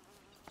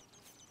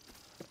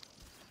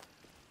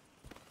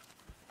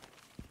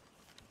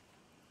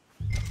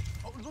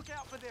 Oh, look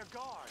out for their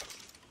guards.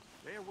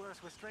 They're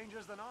worse with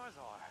strangers than ours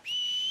are.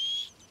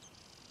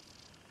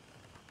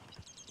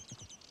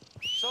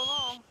 So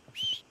long,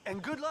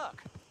 and good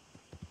luck.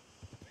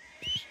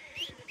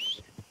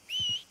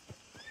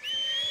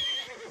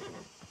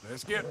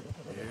 Let's get...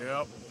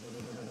 Yep.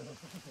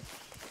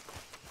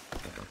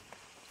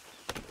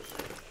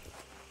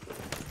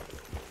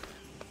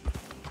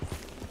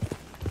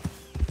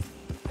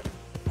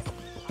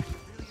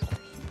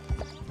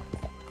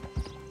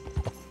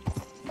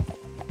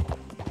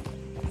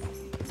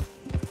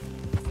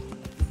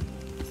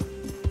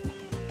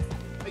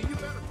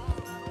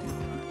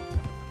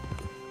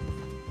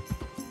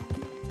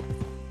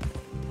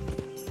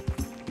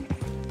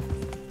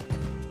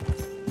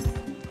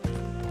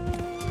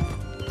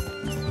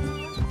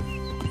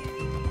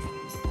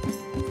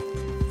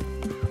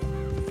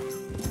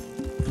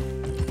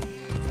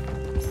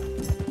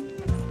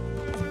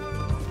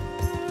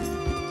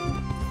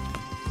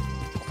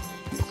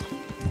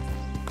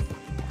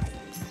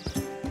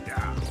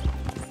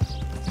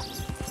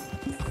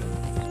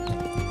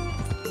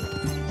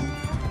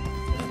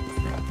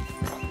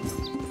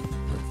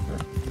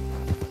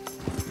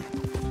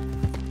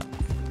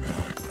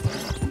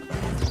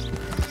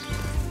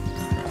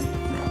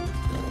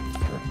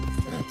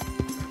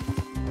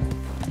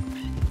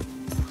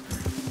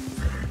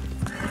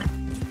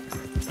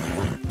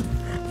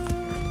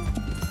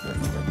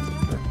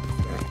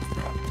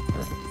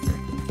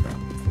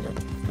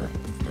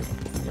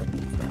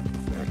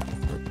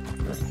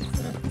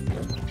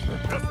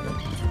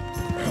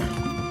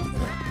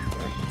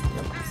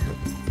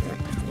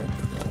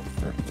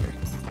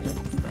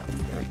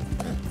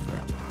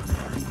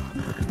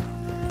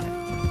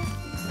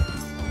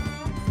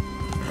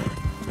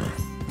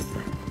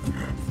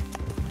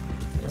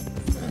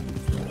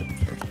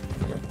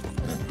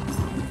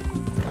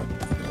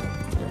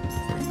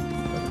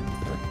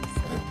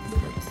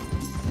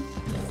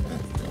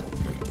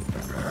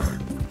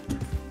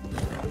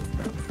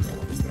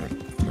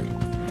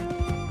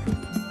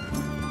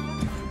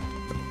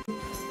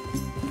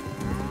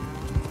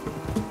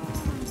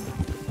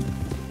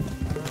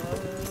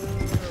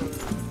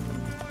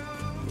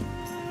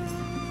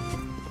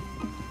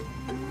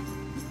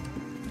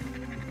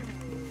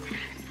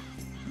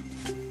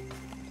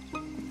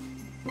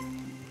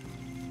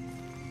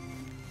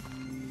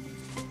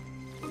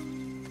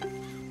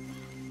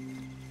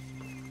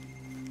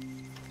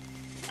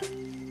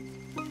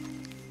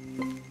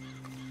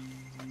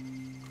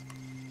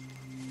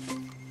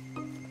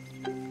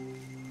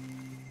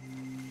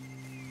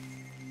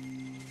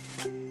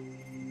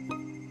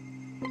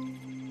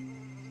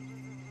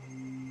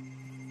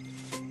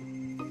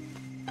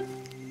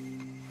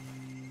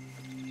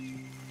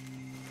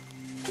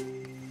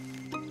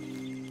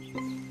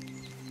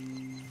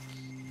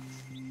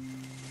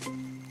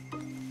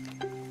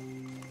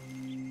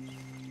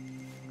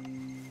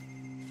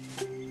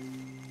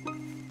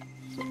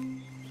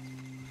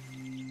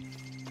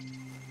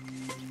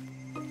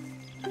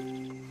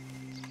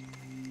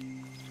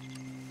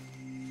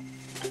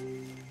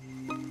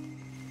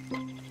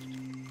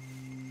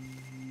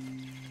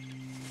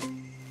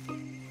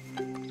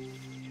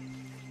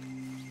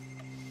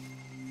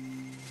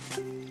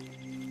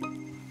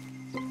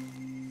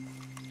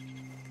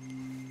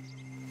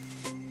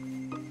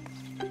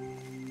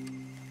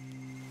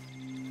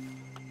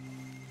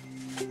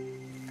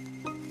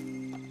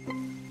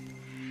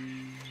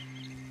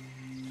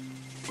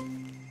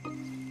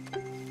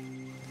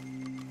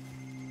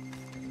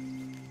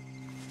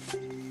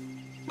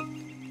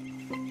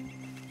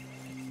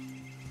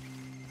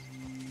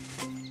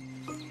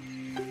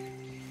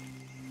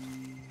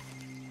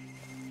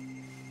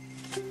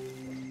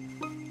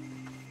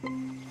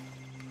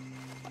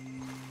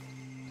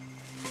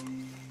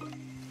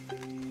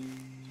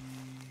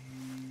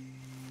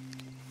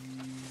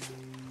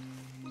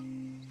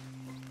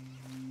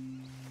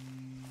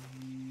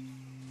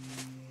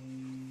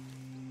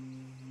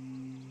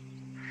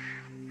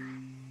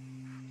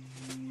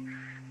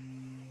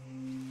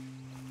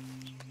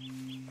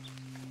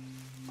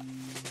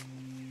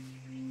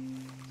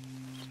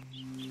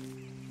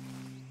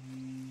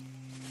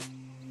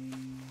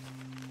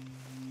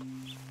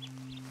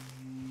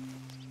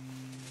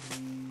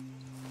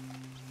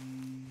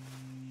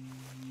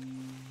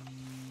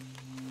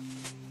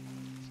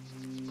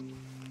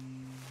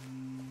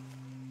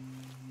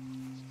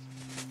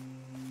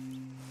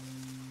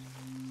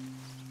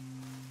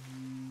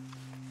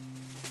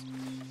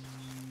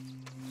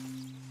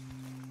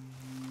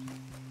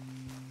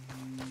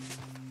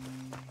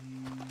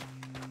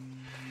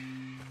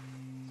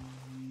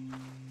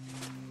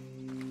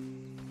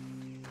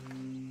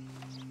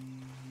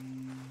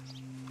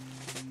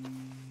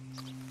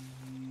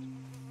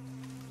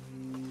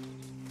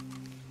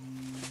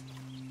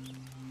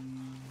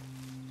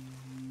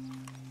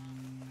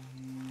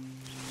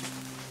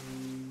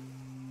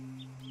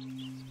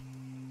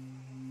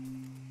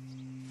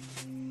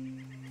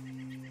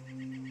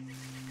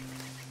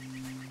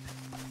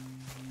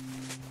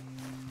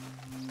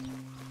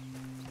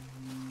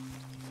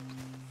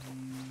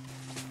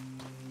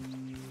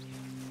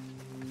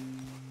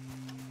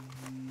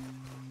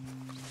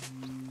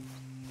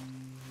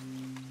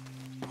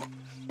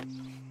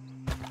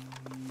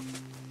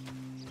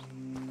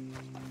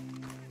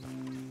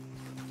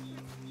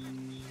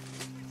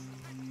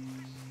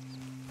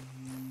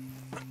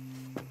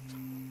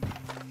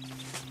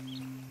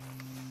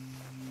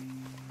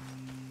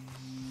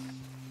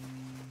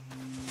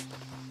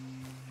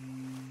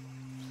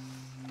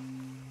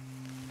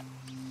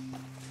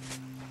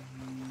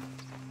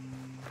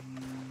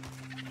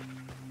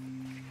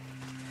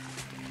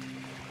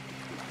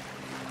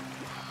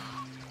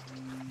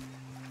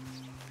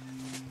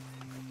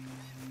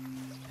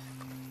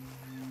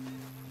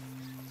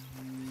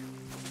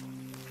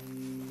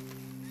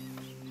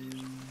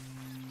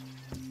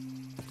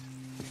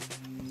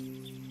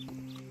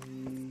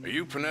 Are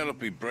you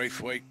Penelope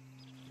Braithwaite?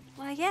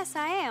 Why, yes,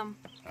 I am.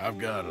 I've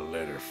got a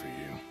letter for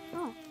you.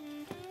 Oh.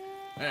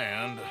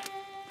 And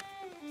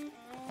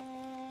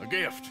a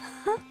gift.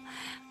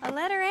 A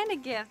letter and a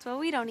gift. Well,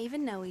 we don't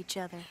even know each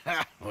other.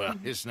 Well,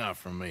 it's not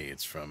from me.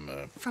 It's from,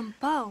 From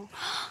Bo.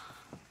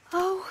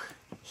 Oh,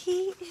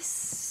 he is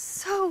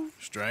so...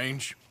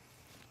 Strange?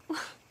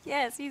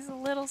 Yes, he's a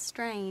little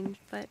strange,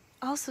 but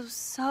also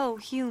so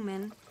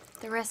human.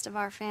 The rest of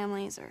our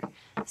families are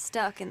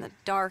stuck in the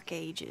Dark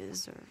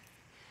Ages, or,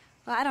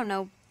 well, I don't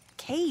know,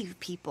 cave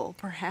people,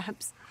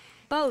 perhaps.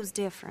 Bo's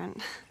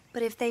different,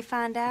 but if they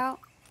find out,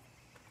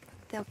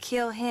 they'll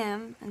kill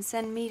him and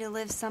send me to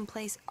live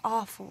someplace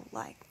awful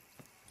like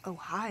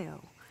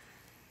Ohio.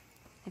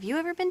 Have you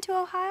ever been to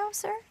Ohio,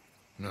 sir?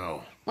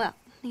 No. Well,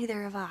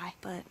 neither have I,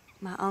 but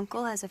my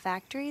uncle has a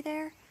factory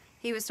there.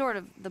 He was sort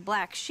of the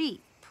black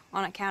sheep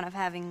on account of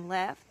having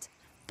left,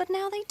 but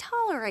now they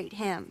tolerate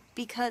him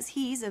because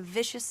he's a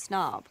vicious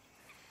snob.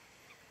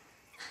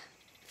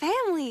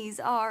 Families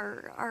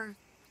are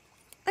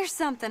there's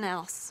something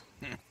else.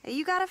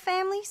 You got a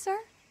family, sir?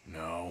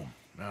 No,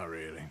 not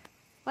really.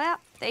 Well,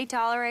 they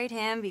tolerate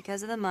him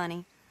because of the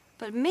money.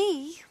 But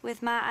me,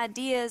 with my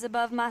ideas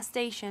above my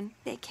station,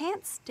 they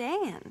can't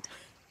stand.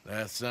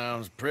 That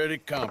sounds pretty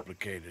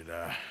complicated.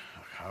 I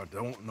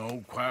don't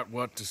know quite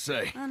what to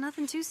say. Well,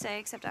 nothing to say,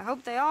 except I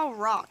hope they all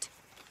rot.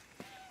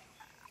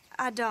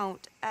 I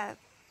don't,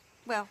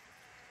 well,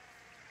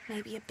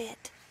 maybe a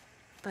bit.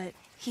 But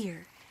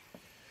here,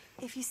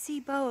 if you see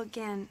Bo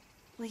again,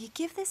 will you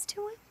give this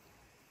to him?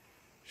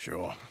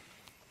 Sure.